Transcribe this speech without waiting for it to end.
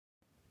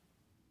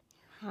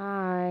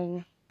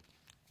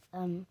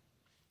Um,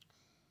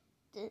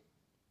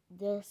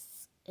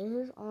 this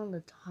is on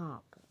the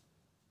top.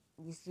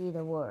 You see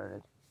the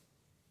word.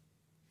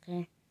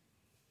 Okay.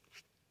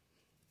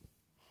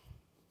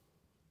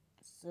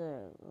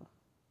 So,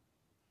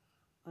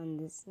 on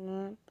this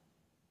map,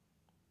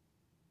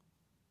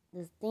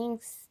 the thing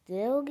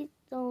still gets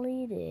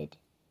deleted.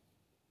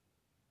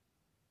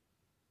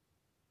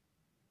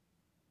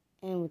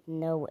 And with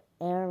no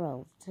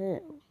arrows,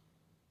 too.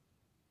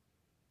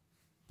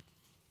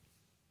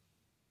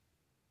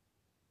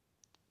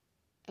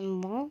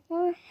 And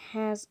Vocler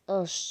has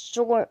a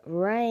short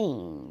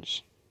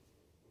range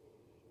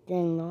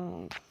than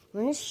long.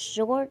 When it's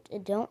short,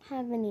 it don't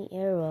have any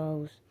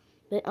arrows,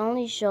 but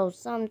only shows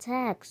some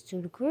text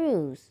to the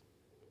crews.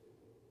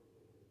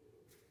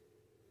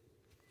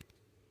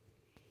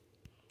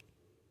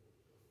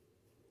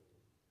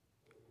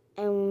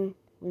 And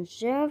when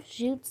Sheriff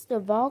shoots the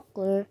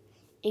Vocler,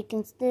 it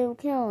can still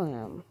kill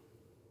him.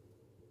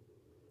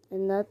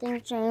 And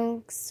nothing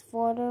changes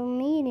for the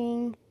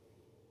meeting.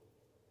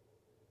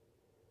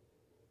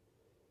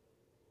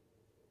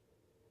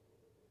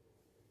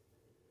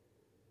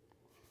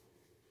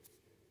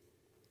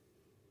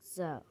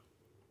 So,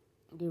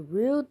 the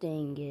real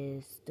thing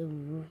is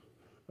the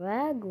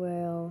rag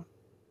rail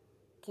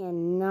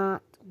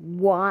cannot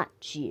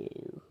watch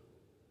you.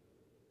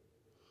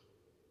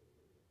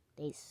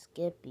 They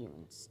skip you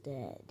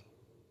instead.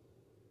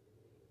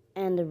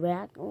 And the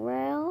rag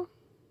rail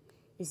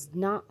is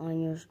not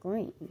on your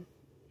screen.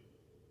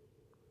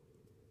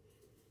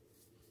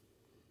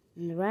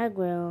 And the rag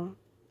rail,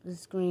 the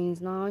screen's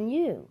not on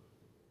you.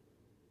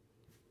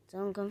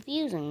 Sounds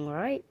confusing,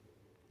 right?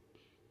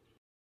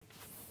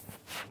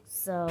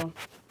 So,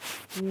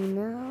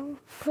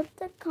 put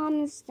the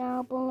comments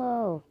down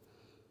below.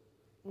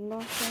 And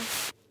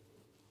also,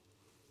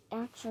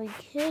 actually,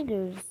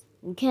 kickers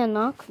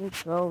cannot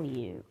control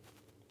you.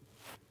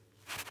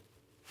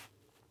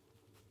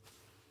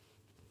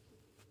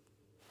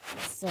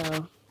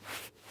 So,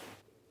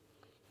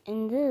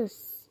 in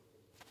this,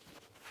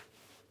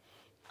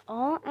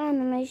 all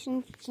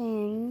animations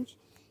change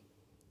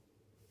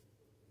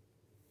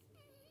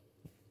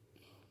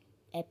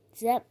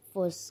except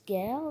for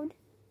Scaled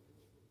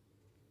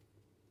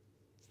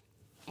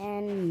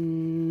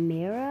and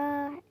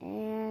Mirror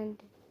and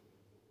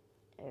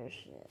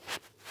Airship.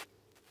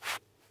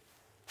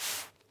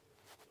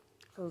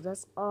 So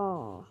that's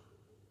all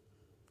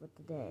for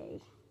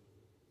today.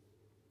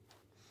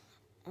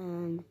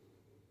 And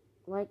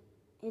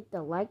hit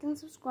the like and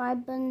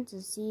subscribe button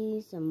to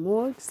see some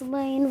more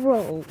explained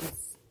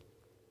roles.